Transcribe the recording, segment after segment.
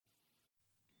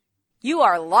You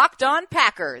are Locked On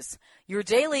Packers, your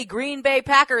daily Green Bay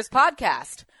Packers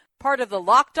podcast, part of the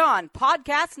Locked On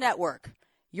Podcast Network,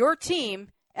 your team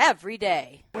every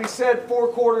day. We said 4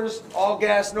 quarters, all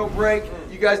gas, no break.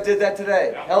 You guys did that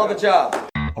today. Hell of a job.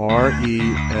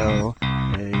 RELAX.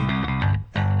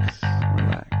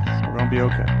 Relax. We're going to be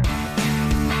okay.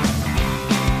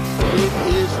 It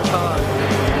is time.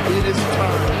 It is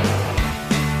time.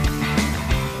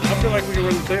 I feel like we can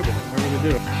run the table. I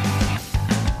really do.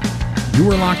 You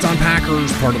are Locked On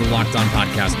Packers, part of the Locked On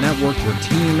Podcast Network, your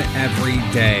team every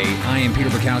day. I am Peter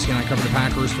Bukowski, and I cover the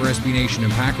Packers for SB Nation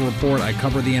and Packer Report. I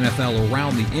cover the NFL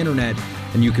around the internet,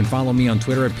 and you can follow me on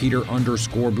Twitter at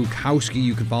Peter_Bukowski.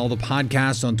 You can follow the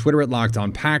podcast on Twitter at Locked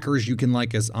On Packers. You can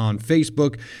like us on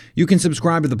Facebook. You can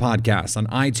subscribe to the podcast on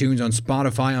iTunes, on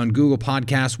Spotify, on Google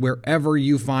Podcasts. Wherever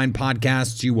you find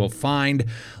podcasts, you will find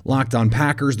Locked On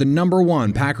Packers, the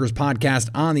 #1 Packers podcast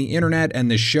on the internet,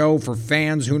 and the show for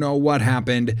fans who know what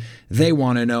happened. They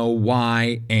want to know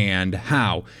why and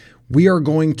how. We are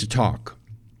going to talk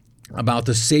about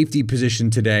the safety position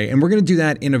today, and we're going to do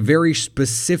that in a very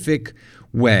specific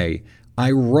way.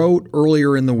 I wrote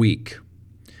earlier in the week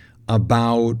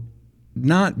about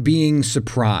not being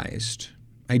surprised.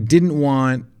 I didn't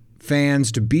want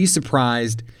fans to be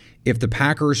surprised if the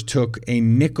Packers took a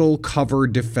nickel cover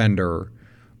defender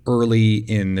early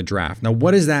in the draft. Now,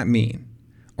 what does that mean?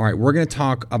 All right, we're going to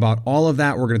talk about all of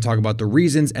that. We're going to talk about the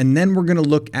reasons, and then we're going to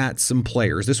look at some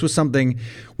players. This was something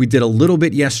we did a little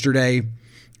bit yesterday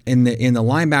in the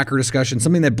linebacker discussion,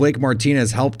 something that Blake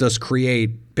Martinez helped us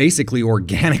create basically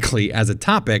organically as a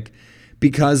topic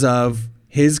because of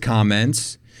his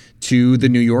comments to the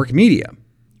New York media.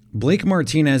 Blake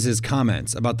Martinez's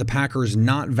comments about the Packers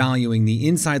not valuing the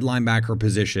inside linebacker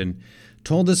position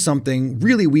told us something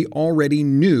really we already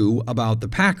knew about the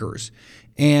Packers.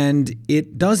 And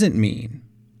it doesn't mean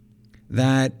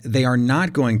that they are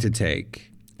not going to take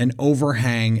an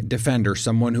overhang defender,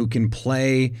 someone who can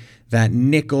play that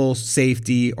nickel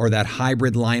safety or that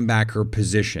hybrid linebacker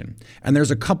position. And there's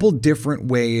a couple different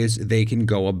ways they can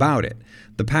go about it.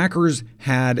 The Packers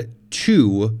had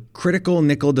 2 critical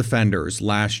nickel defenders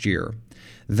last year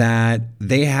that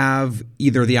they have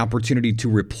either the opportunity to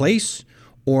replace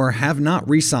or have not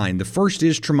re-signed. The first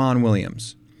is Tramon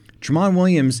Williams. Tramon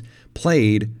Williams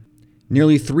played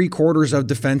nearly 3/4 of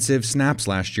defensive snaps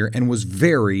last year and was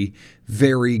very,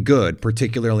 very good,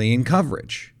 particularly in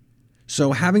coverage.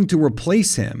 So having to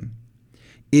replace him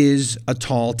is a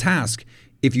tall task.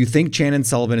 If you think Chandon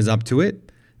Sullivan is up to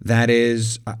it, that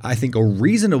is, I think, a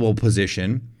reasonable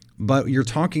position, but you're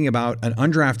talking about an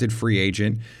undrafted free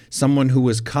agent, someone who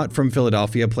was cut from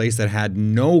Philadelphia, a place that had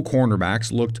no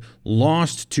cornerbacks, looked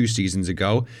lost 2 seasons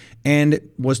ago, and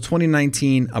was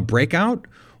 2019 a breakout?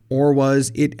 Or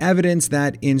was it evidence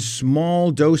that in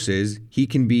small doses, he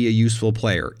can be a useful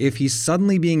player? If he's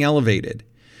suddenly being elevated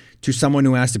to someone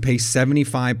who has to play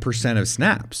 75% of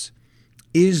snaps,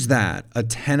 is that a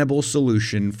tenable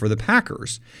solution for the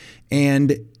Packers?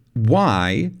 And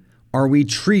why are we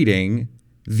treating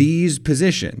these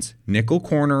positions, nickel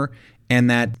corner and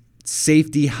that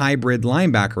safety hybrid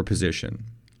linebacker position,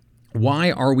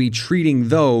 why are we treating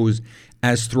those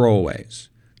as throwaways?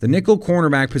 The nickel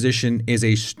cornerback position is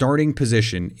a starting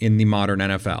position in the modern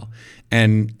NFL.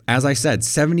 And as I said,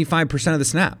 75% of the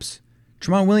snaps.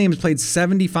 Tramon Williams played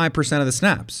 75% of the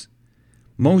snaps.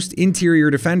 Most interior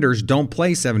defenders don't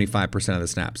play 75% of the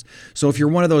snaps. So if you're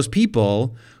one of those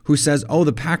people who says, oh,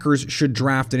 the Packers should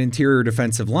draft an interior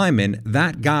defensive lineman,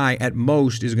 that guy at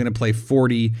most is going to play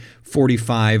 40,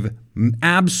 45,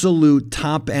 absolute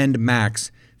top end max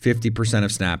 50%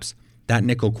 of snaps. That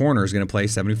nickel corner is going to play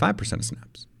 75% of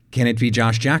snaps. Can it be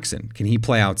Josh Jackson? Can he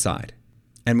play outside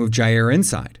and move Jair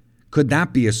inside? Could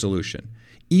that be a solution?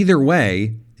 Either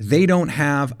way, they don't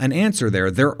have an answer there.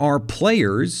 There are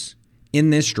players in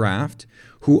this draft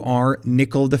who are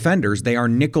nickel defenders. They are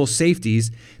nickel safeties.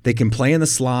 They can play in the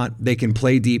slot. They can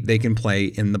play deep. They can play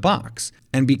in the box.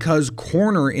 And because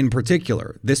corner in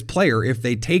particular, this player, if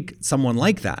they take someone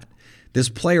like that, this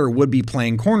player would be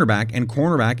playing cornerback, and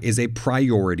cornerback is a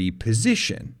priority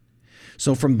position.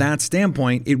 So from that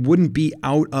standpoint, it wouldn't be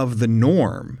out of the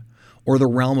norm or the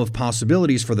realm of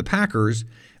possibilities for the Packers,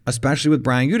 especially with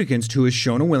Brian Gutekunst, who has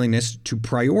shown a willingness to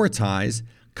prioritize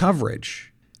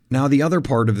coverage. Now, the other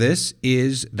part of this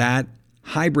is that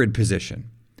hybrid position,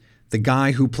 the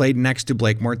guy who played next to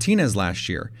Blake Martinez last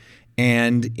year.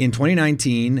 And in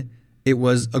 2019, it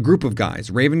was a group of guys.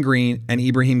 Raven Green and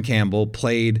Ibrahim Campbell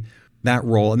played that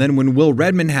role. And then when Will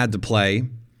Redmond had to play,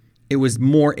 it was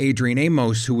more Adrian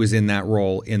Amos who was in that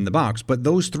role in the box. But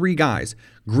those 3 guys,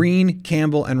 Green,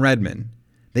 Campbell, and Redmond,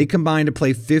 they combined to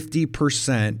play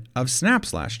 50% of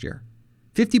snaps last year.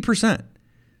 50%.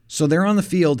 So they're on the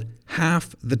field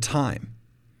half the time.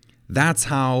 That's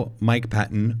how Mike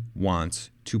Pettine wants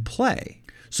to play.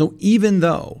 So even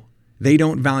though they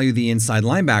don't value the inside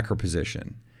linebacker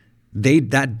position,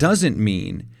 that doesn't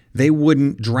mean they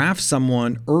wouldn't draft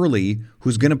someone early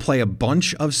who's going to play a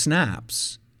bunch of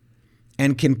snaps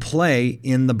and can play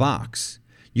in the box.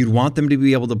 You'd want them to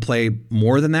be able to play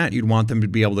more than that. You'd want them to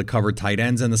be able to cover tight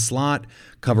ends in the slot,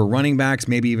 cover running backs,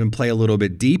 maybe even play a little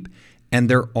bit deep. And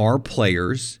there are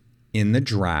players in the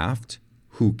draft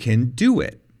who can do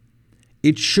it.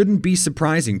 It shouldn't be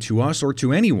surprising to us or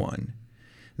to anyone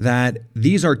that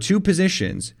these are two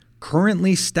positions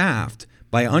currently staffed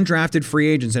by undrafted free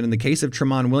agents, and in the case of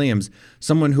Tramon Williams,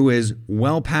 someone who is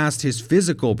well past his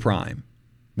physical prime.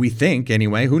 We think,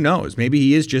 anyway. Who knows? Maybe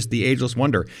he is just the ageless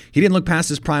wonder. He didn't look past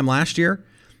his prime last year,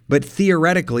 but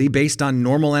theoretically, based on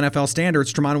normal NFL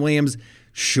standards, Tramon Williams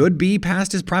should be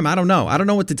past his prime. I don't know. I don't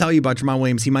know what to tell you about Tramon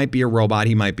Williams. He might be a robot.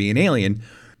 He might be an alien,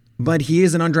 but he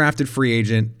is an undrafted free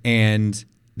agent, and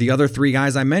the other three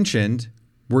guys I mentioned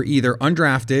were either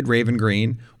undrafted, Raven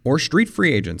Green, or street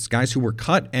free agents, guys who were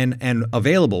cut and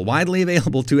available, widely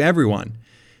available to everyone,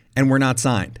 and were not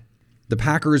signed. The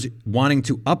Packers wanting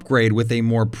to upgrade with a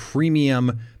more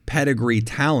premium pedigree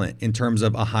talent in terms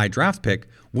of a high draft pick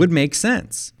would make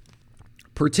sense,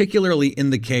 particularly in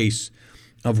the case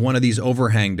of one of these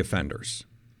overhang defenders.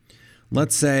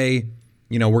 Let's say,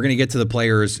 we're going to get to the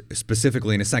players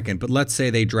specifically in a second, but let's say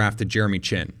they drafted Jeremy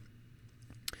Chinn.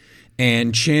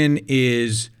 And Chinn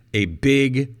is a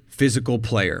big physical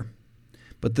player.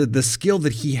 But the skill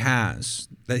that he has,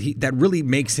 that really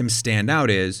makes him stand out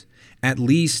is, at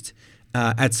least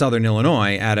at Southern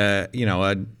Illinois, at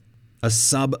a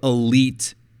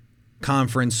sub-elite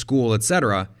conference school,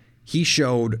 etc., he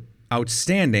showed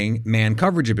outstanding man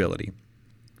coverage ability.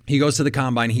 He goes to the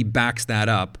combine, he backs that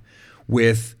up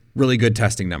with really good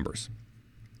testing numbers.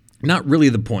 Not really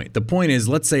the point. The point is,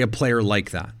 let's say a player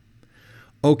like that.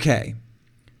 Okay,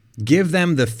 give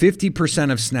them the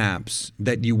 50% of snaps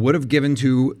that you would have given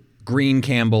to Green,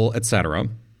 Campbell, etc.,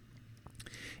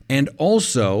 and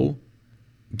also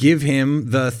give him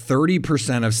the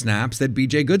 30% of snaps that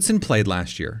B.J. Goodson played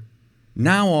last year.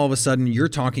 Now, all of a sudden, you're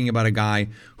talking about a guy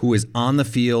who is on the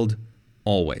field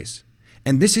always.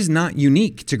 And this is not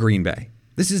unique to Green Bay.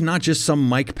 This is not just some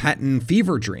Mike Pettine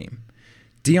fever dream.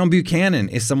 Deion Buchanan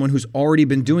is someone who's already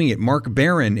been doing it. Mark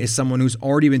Barron is someone who's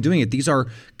already been doing it. These are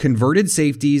converted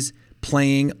safeties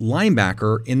playing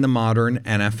linebacker in the modern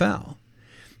NFL.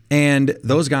 And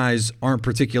those guys aren't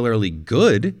particularly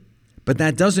good, but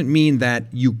that doesn't mean that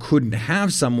you couldn't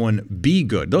have someone be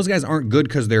good. Those guys aren't good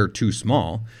because they're too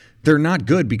small. They're not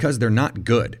good because they're not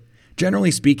good.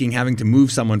 Generally speaking, having to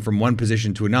move someone from one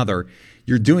position to another,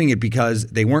 you're doing it because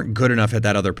they weren't good enough at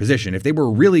that other position. If they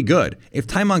were really good, if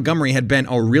Ty Montgomery had been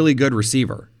a really good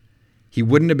receiver, he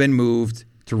wouldn't have been moved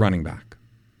to running back.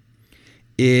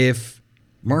 If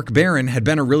Mark Barron had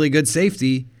been a really good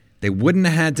safety, they wouldn't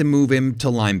have had to move him to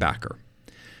linebacker.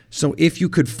 So if you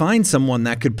could find someone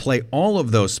that could play all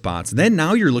of those spots, then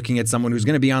now you're looking at someone who's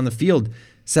going to be on the field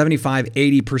 75,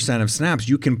 80% of snaps.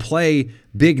 You can play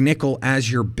big nickel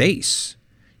as your base.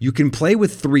 You can play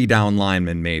with 3 down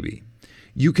linemen maybe.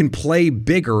 You can play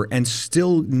bigger and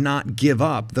still not give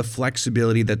up the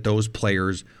flexibility that those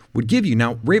players would give you.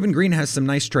 Now, Raven Green has some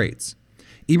nice traits.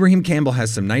 Ibrahim Campbell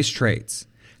has some nice traits.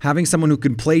 Having someone who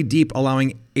can play deep,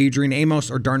 allowing Adrian Amos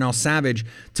or Darnell Savage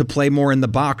to play more in the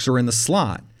box or in the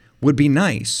slot would be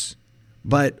nice.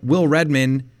 But Will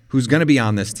Redmond, who's going to be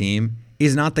on this team,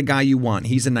 is not the guy you want.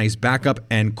 He's a nice backup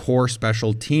and core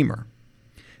special teamer.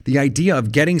 The idea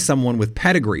of getting someone with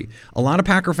pedigree, a lot of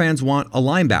Packer fans want a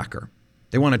linebacker.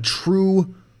 They want a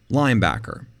true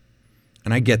linebacker.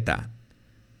 And I get that.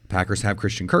 Packers have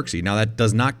Christian Kirksey. Now, that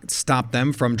does not stop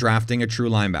them from drafting a true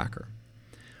linebacker.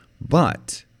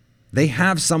 But they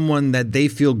have someone that they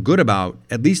feel good about,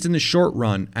 at least in the short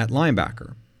run, at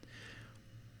linebacker.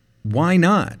 Why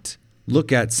not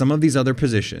look at some of these other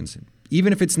positions?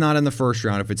 Even if it's not in the first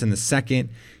round, if it's in the second,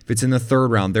 if it's in the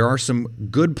third round, there are some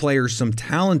good players, some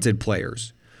talented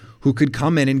players who could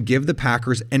come in and give the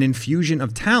Packers an infusion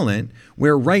of talent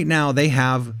where right now they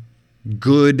have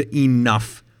good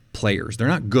enough players. They're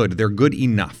not good. They're good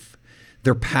enough.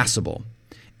 They're passable.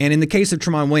 And in the case of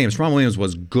Tramon Williams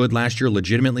was good last year,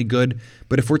 legitimately good.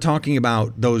 But if we're talking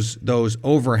about those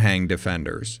overhang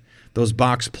defenders, those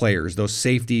box players, those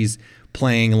safeties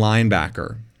playing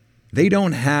linebacker, they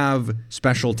don't have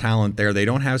special talent there. They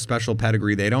don't have special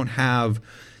pedigree. They don't have,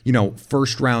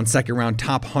 first round, second round,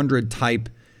 top 100 type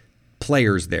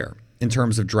players there in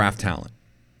terms of draft talent.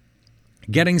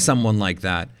 Getting someone like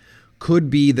that could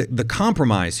be the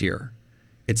compromise here.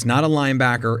 It's not a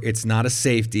linebacker. It's not a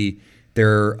safety.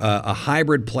 They're a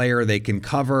hybrid player. They can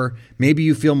cover. Maybe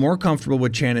you feel more comfortable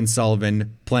with Chandon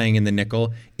Sullivan playing in the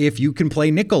nickel if you can play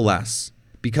nickel less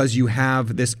because you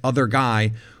have this other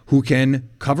guy who can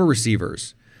cover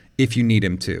receivers if you need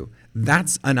him to.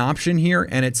 That's an option here,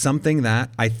 and it's something that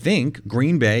I think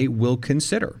Green Bay will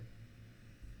consider.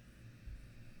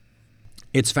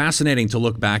 It's fascinating to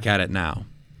look back at it now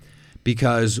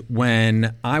because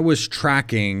when I was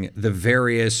tracking the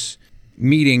various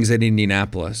meetings at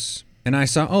Indianapolis, and I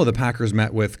saw, the Packers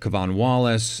met with K'Von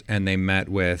Wallace and they met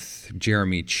with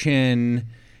Jeremy Chinn,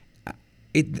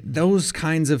 those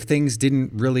kinds of things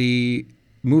didn't really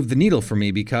move the needle for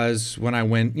me because when I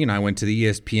went to the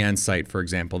ESPN site, for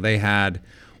example, they had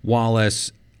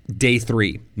Wallace day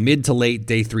 3, mid to late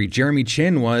day 3. Jeremy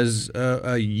Chinn was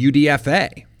a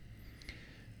UDFA.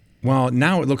 Well,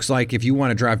 now it looks like if you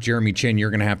want to draft Jeremy Chinn, you're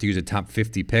going to have to use a top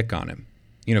 50 pick on him.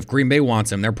 If Green Bay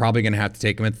wants him, they're probably going to have to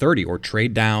take him at 30 or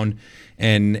trade down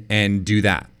and do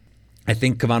that. I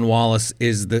think K'Von Wallace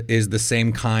is the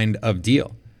same kind of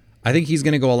deal. I think he's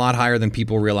going to go a lot higher than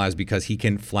people realize because he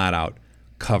can flat out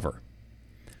cover.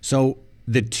 So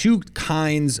the two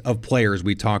kinds of players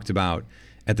we talked about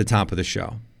at the top of the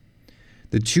show,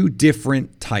 the two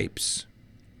different types.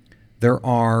 There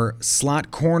are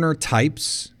slot corner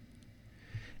types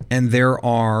and there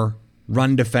are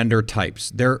run defender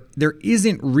types. There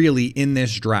isn't really in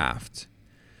this draft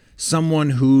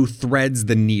someone who threads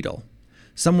the needle,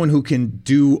 someone who can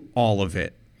do all of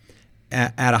it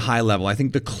at a high level. I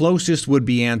think the closest would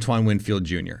be Antoine Winfield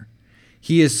Jr.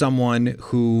 He is someone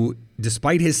who,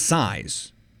 despite his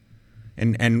size,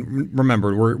 and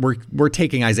remember, we're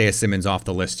taking Isaiah Simmons off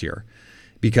the list here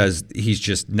because he's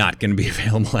just not going to be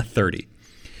available at 30.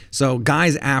 So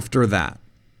guys after that,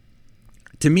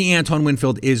 to me, Antoine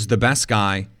Winfield is the best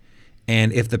guy.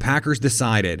 And if the Packers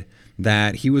decided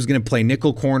that he was going to play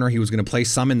nickel corner, he was going to play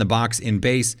some in the box in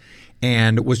base,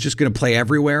 and was just going to play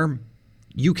everywhere,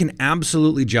 you can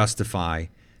absolutely justify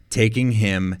taking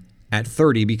him at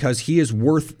 30 because he is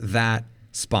worth that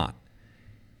spot.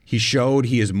 He showed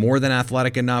he is more than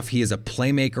athletic enough. He is a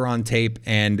playmaker on tape.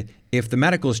 And if the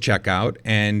medicals check out,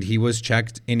 and he was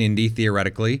checked in Indy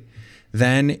theoretically,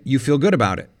 then you feel good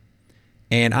about it.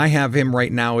 And I have him right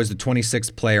now as the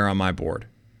 26th player on my board.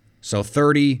 So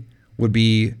 30 would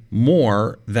be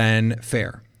more than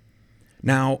fair.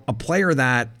 Now, a player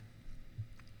that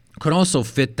could also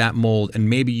fit that mold and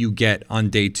maybe you get on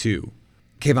day 2,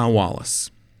 K'Von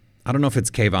Wallace. I don't know if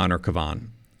it's K'Von or K'Von.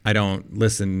 I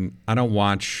don't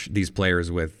watch these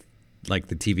players with like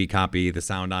the TV copy, the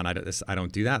sound on. I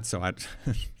don't do that. So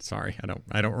sorry,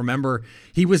 I don't remember.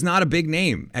 He was not a big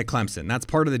name at Clemson. That's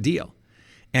part of the deal.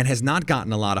 And has not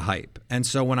gotten a lot of hype. And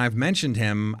so when I've mentioned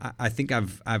him, I think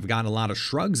I've gotten a lot of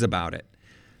shrugs about it.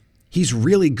 He's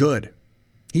really good.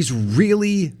 He's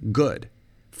really good.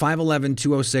 5'11",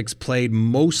 206, played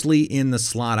mostly in the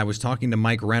slot. I was talking to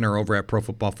Mike Renner over at Pro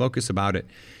Football Focus about it.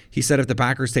 He said if the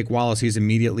Packers take Wallace, he's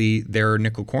immediately their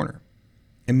nickel corner.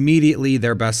 Immediately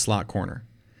their best slot corner.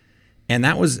 And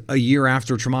that was a year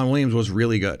after Tramon Williams was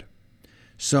really good.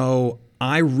 So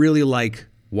I really like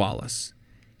Wallace.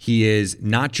 He is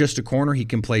not just a corner. He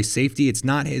can play safety. It's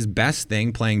not his best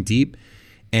thing playing deep,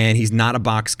 and he's not a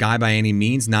box guy by any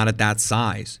means, not at that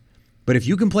size. But if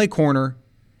you can play corner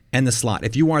and the slot,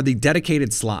 if you are the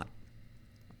dedicated slot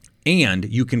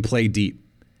and you can play deep,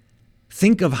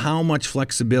 think of how much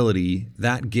flexibility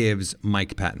that gives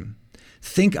Mike Pettin.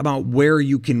 Think about where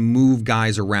you can move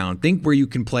guys around. Think where you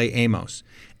can play Amos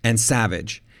and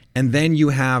Savage. And then you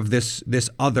have this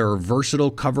other versatile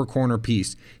cover corner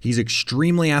piece. He's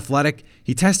extremely athletic.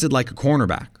 He tested like a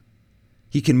cornerback.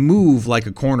 He can move like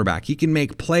a cornerback. He can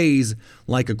make plays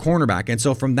like a cornerback. And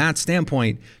so from that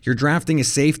standpoint, you're drafting a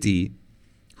safety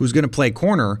who's going to play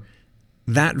corner.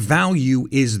 That value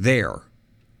is there.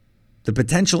 The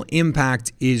potential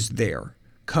impact is there.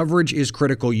 Coverage is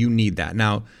critical. You need that.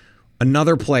 Now,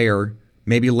 another player,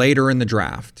 maybe later in the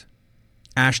draft,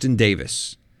 Ashton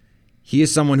Davis. He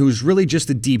is someone who's really just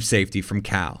a deep safety from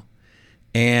Cal.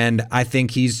 And I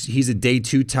think he's a day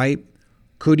 2 type.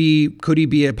 Could he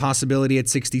be a possibility at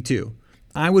 62?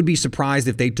 I would be surprised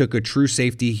if they took a true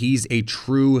safety. He's a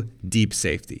true deep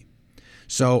safety.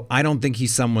 So I don't think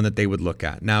he's someone that they would look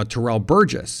at. Now, Terrell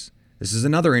Burgess, this is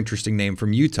another interesting name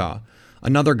from Utah.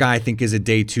 Another guy I think is a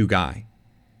day 2 guy.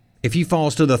 If he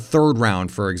falls to the 3rd round,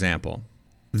 for example,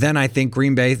 then I think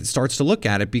Green Bay starts to look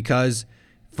at it because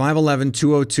 5'11",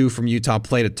 202 from Utah,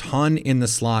 played a ton in the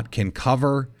slot, can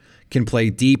cover, can play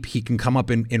deep. He can come up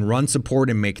in run support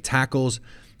and make tackles.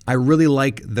 I really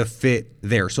like the fit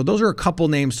there. So those are a couple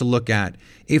names to look at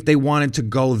if they wanted to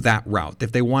go that route,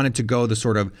 if they wanted to go the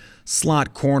sort of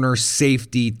slot corner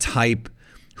safety type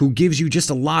who gives you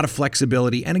just a lot of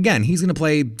flexibility. And again, he's going to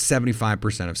play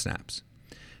 75% of snaps.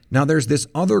 Now there's this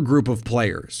other group of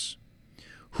players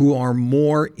who are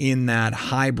more in that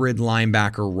hybrid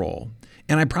linebacker role.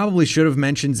 And I probably should have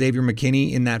mentioned Xavier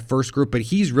McKinney in that first group, but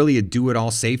he's really a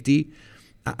do-it-all safety.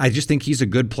 I just think he's a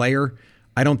good player.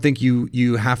 I don't think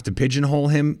you have to pigeonhole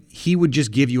him. He would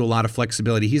just give you a lot of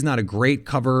flexibility. He's not a great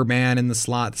cover man in the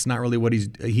slot. That's not really what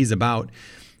he's about.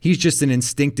 He's just an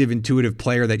instinctive, intuitive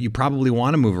player that you probably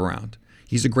want to move around.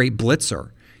 He's a great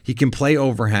blitzer. He can play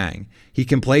overhang. He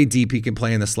can play deep. He can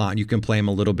play in the slot. You can play him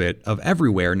a little bit of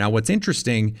everywhere. Now, what's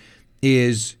interesting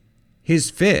is his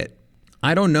fit.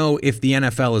 I don't know if the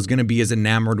NFL is going to be as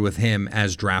enamored with him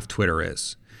as draft Twitter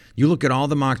is. You look at all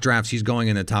the mock drafts, he's going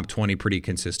in the top 20 pretty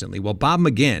consistently. Well, Bob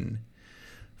McGinn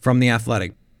from The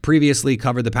Athletic previously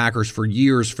covered the Packers for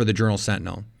years for the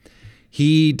Journal-Sentinel.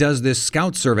 He does this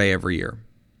scout survey every year.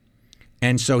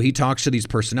 And so he talks to these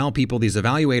personnel people, these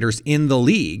evaluators in the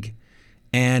league,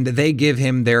 and they give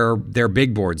him their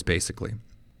big boards, basically.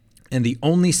 And the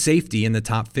only safety in the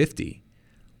top 50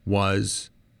 was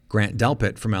Grant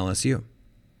Delpit from LSU.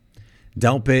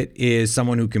 Delpit is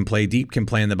someone who can play deep, can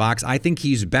play in the box. I think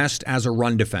he's best as a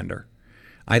run defender.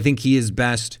 I think he is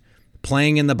best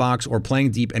playing in the box or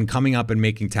playing deep and coming up and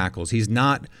making tackles. He's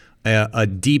not a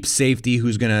deep safety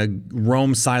who's going to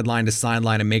roam sideline to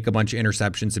sideline and make a bunch of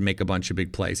interceptions and make a bunch of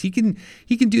big plays. He can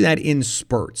do that in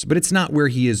spurts, but it's not where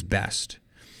he is best.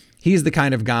 He is the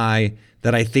kind of guy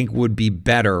that I think would be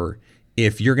better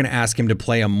if you're going to ask him to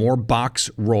play a more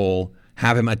box role,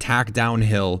 have him attack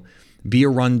downhill, be a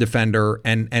run defender,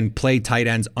 and play tight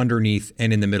ends underneath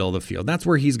and in the middle of the field. That's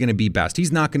where he's going to be best.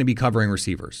 He's not going to be covering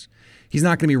receivers. He's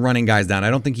not going to be running guys down. I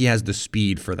don't think he has the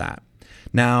speed for that.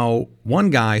 Now, one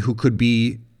guy who could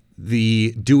be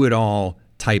the do-it-all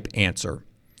type answer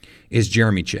is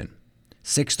Jeremy Chinn.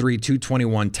 6'3",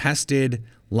 221, tested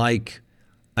like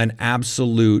an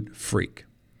absolute freak.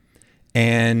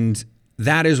 And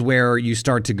that is where you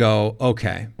start to go,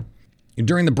 okay.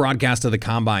 During the broadcast of the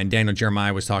Combine, Daniel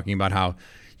Jeremiah was talking about how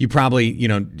you probably,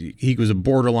 he was a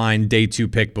borderline day 2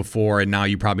 pick before, and now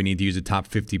you probably need to use a top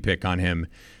 50 pick on him.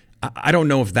 I don't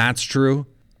know if that's true.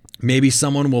 Maybe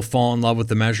someone will fall in love with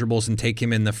the measurables and take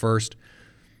him in the first.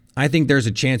 I think there's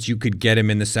a chance you could get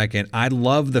him in the second. I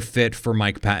love the fit for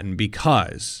Mike Patton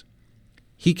because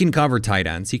he can cover tight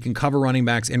ends. He can cover running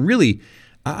backs. And really,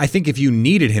 I think if you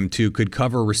needed him to, could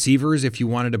cover receivers. If you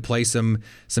wanted to play some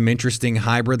interesting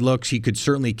hybrid looks, he could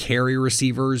certainly carry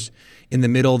receivers in the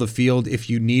middle of the field if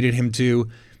you needed him to.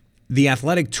 The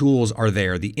athletic tools are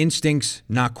there. The instincts,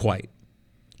 not quite.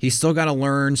 He's still got to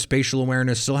learn spatial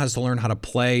awareness, still has to learn how to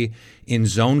play in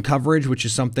zone coverage, which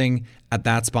is something at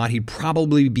that spot he'd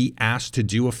probably be asked to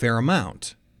do a fair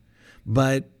amount.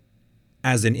 But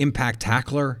as an impact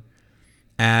tackler,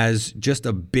 as just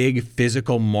a big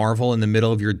physical marvel in the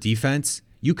middle of your defense,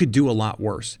 you could do a lot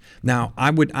worse. Now,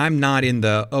 I'm not in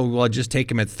the, just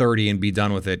take him at 30 and be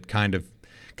done with it kind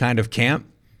of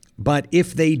camp. But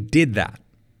if they did that,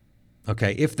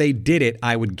 okay, if they did it,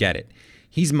 I would get it.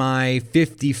 He's my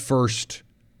 51st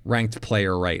ranked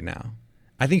player right now.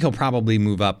 I think he'll probably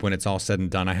move up when it's all said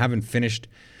and done. I haven't finished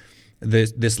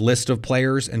this list of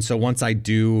players, and so once I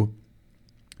do,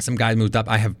 some guys moved up.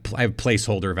 I have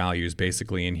placeholder values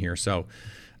basically in here, so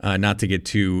not to get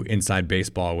too inside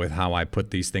baseball with how I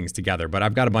put these things together, but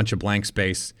I've got a bunch of blank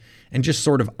space and just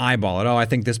sort of eyeball it. Oh, I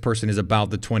think this person is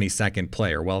about the 22nd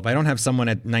player. Well, if I don't have someone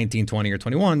at 19, 20, or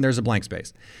 21, there's a blank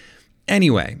space.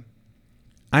 Anyway,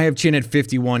 I have Chinn at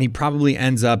 51. He probably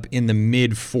ends up in the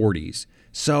mid-40s.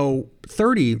 So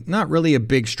 30, not really a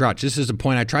big stretch. This is a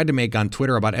point I tried to make on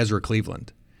Twitter about Ezra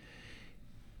Cleveland.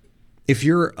 If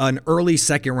you're an early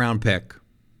second-round pick,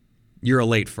 you're a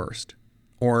late first.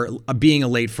 Or being a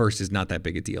late first is not that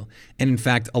big a deal. And in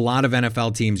fact, a lot of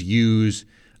NFL teams use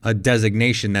a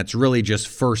designation that's really just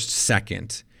first,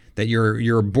 second, that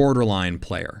you're a borderline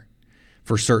player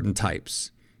for certain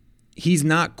types. He's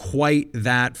not quite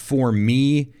that for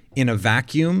me in a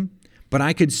vacuum, but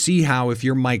I could see how if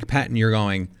you're Mike Patton, you're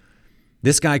going,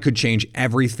 this guy could change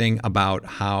everything about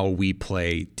how we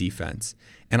play defense.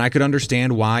 And I could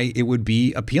understand why it would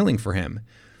be appealing for him.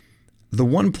 The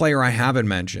one player I haven't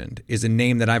mentioned is a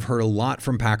name that I've heard a lot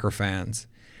from Packer fans,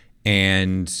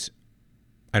 and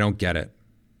I don't get it.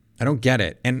 I don't get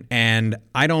it. And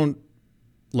I don't,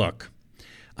 look,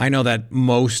 I know that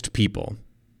most people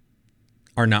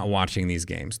are not watching these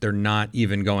games. They're not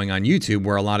even going on YouTube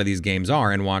where a lot of these games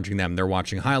are and watching them. They're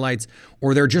watching highlights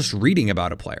or they're just reading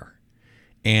about a player.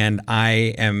 And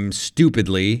I am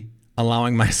stupidly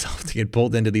allowing myself to get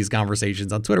pulled into these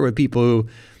conversations on Twitter with people who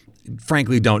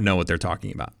frankly don't know what they're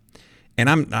talking about. And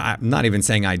I'm not even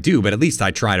saying I do, but at least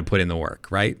I try to put in the work,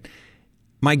 right?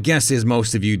 My guess is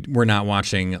most of you were not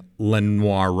watching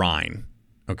Lenoir Rhyne.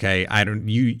 Okay,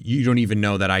 you don't even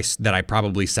know that I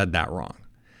probably said that wrong.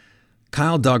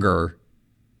 Kyle Dugger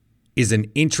is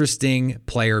an interesting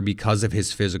player because of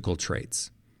his physical traits.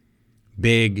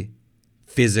 Big,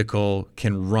 physical,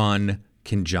 can run,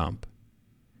 can jump.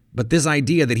 But this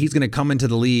idea that he's going to come into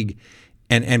the league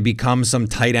and become some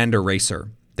tight end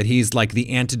eraser, that he's like the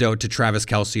antidote to Travis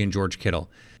Kelce and George Kittle.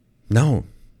 No,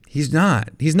 he's not.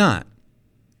 He's not.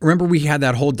 Remember we had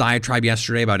that whole diatribe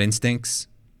yesterday about instincts?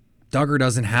 Dugger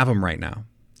doesn't have them right now.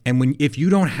 And if you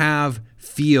don't have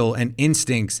feel and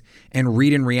instincts and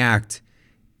read and react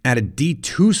at a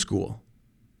D2 school,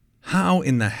 how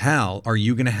in the hell are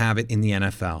you going to have it in the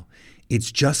NFL?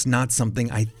 It's just not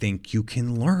something I think you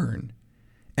can learn.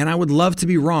 And I would love to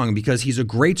be wrong because he's a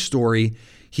great story.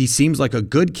 He seems like a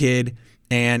good kid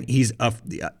and he's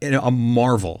a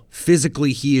marvel.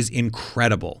 Physically, he is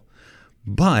incredible.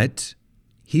 But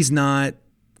he's not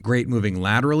great moving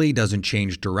laterally, doesn't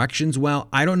change directions well.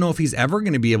 I don't know if he's ever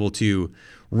going to be able to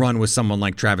run with someone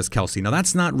like Travis Kelce. Now,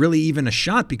 that's not really even a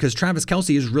shot because Travis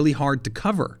Kelce is really hard to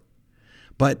cover.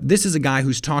 But this is a guy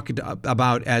who's talked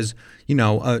about as,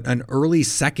 an early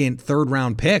second, third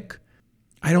round pick.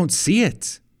 I don't see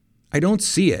it.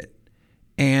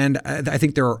 And I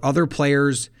think there are other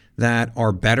players that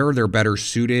are better. They're better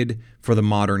suited for the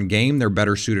modern game. They're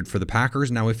better suited for the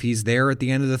Packers. Now, if he's there at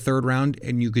the end of the third round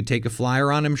and you could take a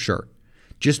flyer on him, sure.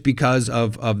 Just because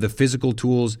of the physical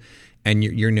tools and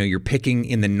you're picking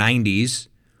in the 90s,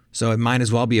 so it might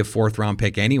as well be a fourth round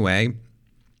pick anyway.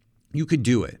 You could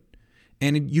do it.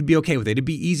 And you'd be okay with it. It'd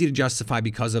be easy to justify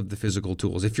because of the physical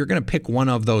tools. If you're going to pick one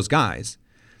of those guys,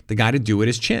 the guy to do it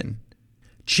is Chin.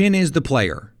 Chin is the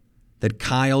player that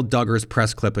Kyle Dugger's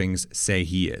press clippings say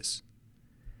he is.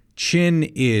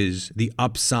 Chin is the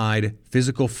upside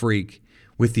physical freak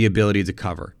with the ability to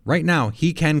cover. Right now,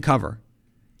 he can cover.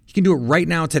 He can do it right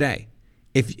now today.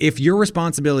 If your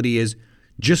responsibility is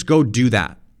just go do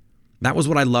that. That was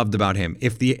what I loved about him.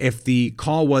 If the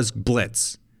call was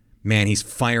blitz, man, he's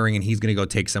firing and he's going to go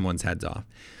take someone's heads off.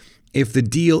 If the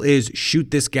deal is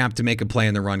shoot this gap to make a play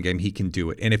in the run game, he can do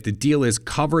it. And if the deal is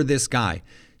cover this guy,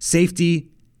 safety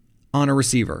on a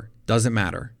receiver, doesn't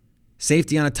matter.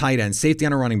 Safety on a tight end, safety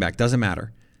on a running back, doesn't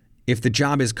matter. If the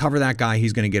job is cover that guy,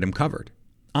 he's going to get him covered.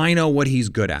 I know what he's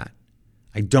good at.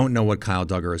 I don't know what Kyle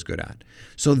Dugger is good at.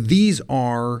 So these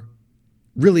are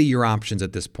really your options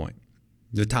at this point.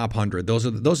 The top 100. Those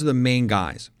are the main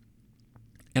guys.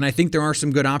 And I think there are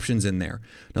some good options in there.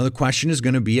 Now, the question is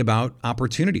going to be about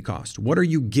opportunity cost. What are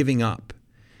you giving up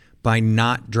by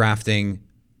not drafting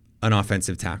an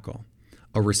offensive tackle,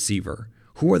 a receiver?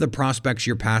 Who are the prospects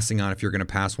you're passing on if you're going to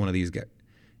pass one of these guys?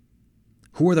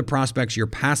 Who are the prospects you're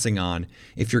passing on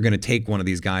if you're going to take one of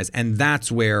these guys? And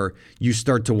that's where you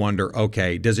start to wonder,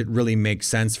 okay, does it really make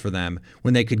sense for them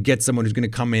when they could get someone who's going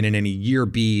to come in and in a year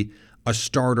be a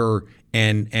starter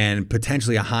and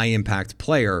potentially a high-impact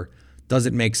player? Does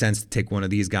it make sense to take one of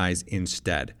these guys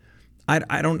instead?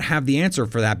 I don't have the answer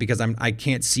for that because I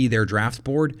can't see their draft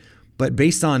board. But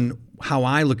based on how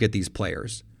I look at these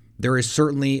players, there is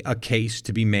certainly a case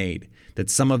to be made that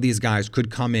some of these guys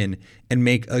could come in and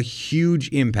make a huge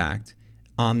impact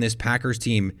on this Packers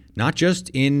team, not just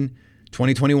in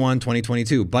 2021,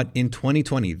 2022, but in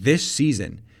 2020. This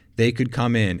season, they could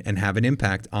come in and have an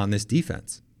impact on this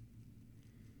defense.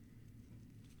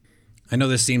 I know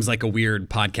this seems like a weird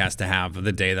podcast to have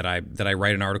the day that I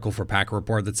write an article for Packer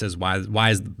Report that says why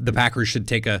is the Packers should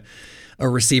take a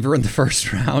receiver in the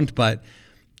first round, but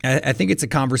I think it's a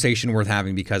conversation worth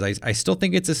having because I still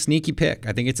think it's a sneaky pick.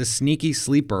 I think it's a sneaky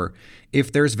sleeper.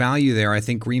 If there's value there, I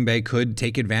think Green Bay could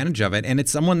take advantage of it. And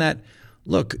it's someone that,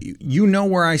 look, you know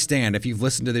where I stand if you've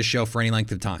listened to this show for any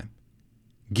length of time.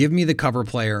 Give me the cover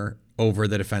player over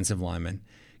the defensive lineman.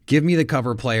 Give me the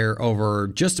cover player over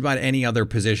just about any other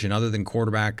position other than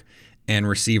quarterback and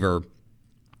receiver,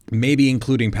 maybe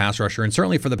including pass rusher, and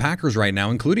certainly for the Packers right now,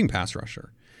 including pass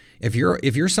rusher. If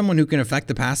you're someone who can affect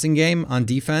the passing game on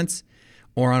defense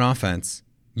or on offense,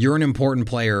 you're an important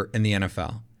player in the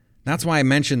NFL. That's why I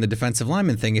mentioned the defensive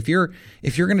lineman thing. If you're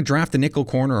going to draft a nickel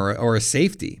corner or a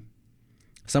safety,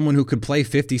 someone who could play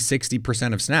 50,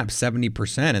 60% of snaps,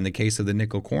 70% in the case of the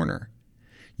nickel corner,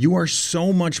 you are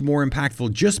so much more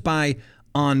impactful just by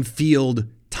on-field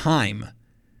time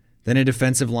than a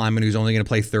defensive lineman who's only going to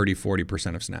play 30,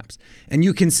 40% of snaps. And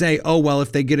you can say, oh, well,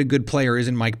 if they get a good player,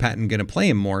 isn't Mike Patton going to play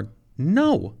him more?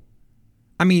 No.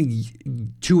 I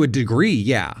mean, to a degree,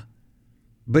 yeah.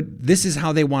 But this is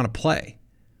how they want to play.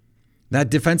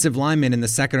 That defensive lineman in the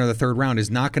second or the third round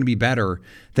is not going to be better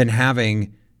than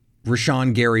having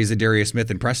Rashawn Gary, Zadarius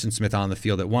Smith, and Preston Smith on the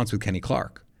field at once with Kenny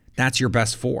Clark. That's your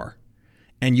best four.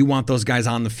 And you want those guys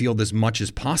on the field as much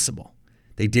as possible.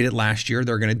 They did it last year.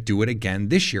 They're going to do it again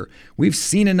this year. We've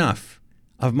seen enough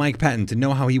of Mike Pettin to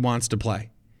know how he wants to play.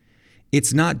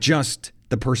 It's not just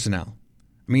the personnel.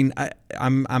 I mean,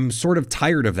 I'm sort of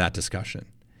tired of that discussion.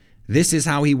 This is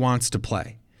how he wants to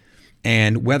play.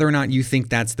 And whether or not you think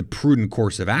that's the prudent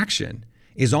course of action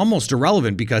is almost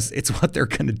irrelevant because it's what they're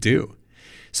going to do.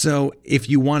 So if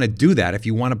you want to do that, if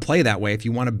you want to play that way, if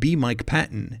you want to be Mike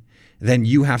Pettin, then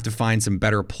you have to find some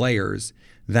better players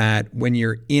that when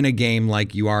you're in a game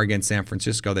like you are against San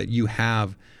Francisco, that you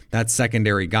have that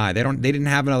secondary guy. They didn't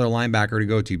have another linebacker to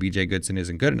go to. BJ Goodson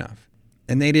isn't good enough.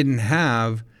 And they didn't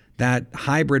have that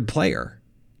hybrid player.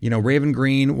 You know, Raven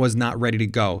Green was not ready to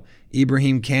go.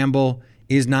 Ibrahim Campbell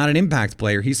is not an impact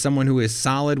player. He's someone who is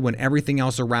solid when everything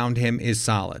else around him is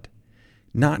solid.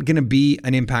 Not going to be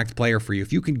an impact player for you.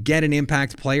 If you could get an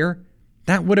impact player,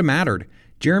 that would have mattered.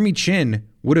 Jeremy Chin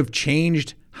would have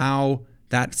changed how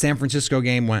that San Francisco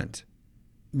game went.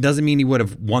 Doesn't mean he would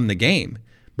have won the game,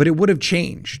 but it would have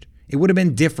changed. It would have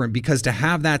been different because to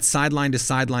have that sideline to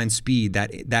sideline speed,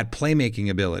 that playmaking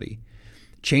ability,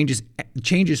 changes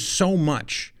so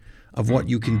much of what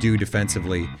you can do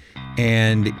defensively.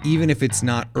 And even if it's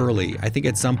not early, I think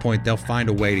at some point they'll find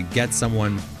a way to get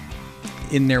someone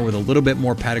in there with a little bit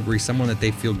more pedigree, someone that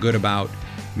they feel good about.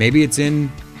 Maybe it's in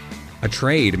a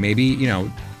trade. Maybe, you know,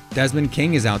 Desmond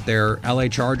King is out there. LA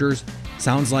Chargers,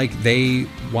 sounds like they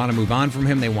want to move on from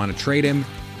him. They want to trade him.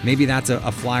 Maybe that's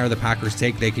a flyer the Packers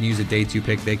take. They can use a day 2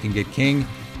 pick. They can get King.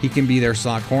 He can be their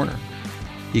slot corner.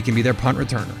 He can be their punt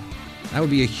returner. That would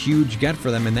be a huge get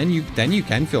for them. And then you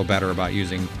can feel better about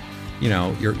using, you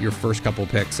know, your first couple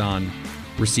picks on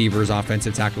receivers,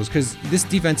 offensive tackles, because this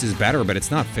defense is better, but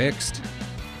it's not fixed.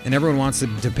 And everyone wants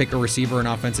to pick a receiver and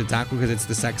offensive tackle because it's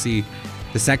the sexy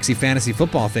fantasy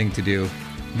football thing to do.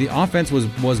 The offense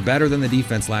was better than the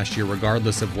defense last year,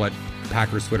 regardless of what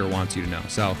Packers Twitter wants you to know.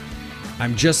 So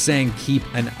I'm just saying keep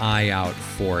an eye out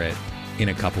for it in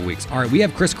a couple weeks. All right, we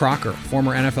have Chris Crocker,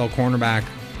 former NFL cornerback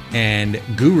and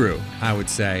guru, I would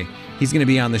say. He's going to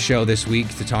be on the show this week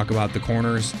to talk about the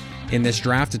corners in this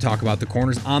draft, to talk about the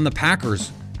corners on the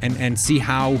Packers and see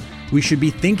how we should be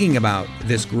thinking about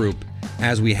this group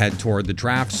as we head toward the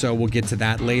draft. So we'll get to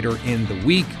that later in the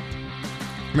week.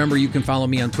 Remember, you can follow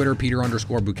me on Twitter,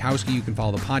 Peter_Bukowski. You can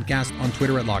follow the podcast on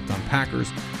Twitter at Locked On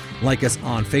Packers. Like us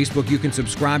on Facebook. You can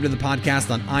subscribe to the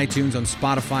podcast on iTunes, on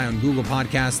Spotify, on Google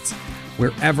Podcasts.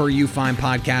 Wherever you find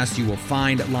podcasts, you will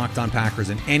find Locked On Packers.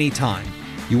 And anytime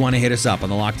you want to hit us up on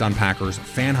the Locked On Packers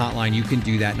fan hotline, you can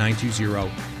do that,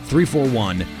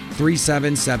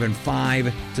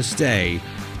 920-341-3775, to stay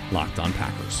Locked On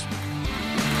Packers.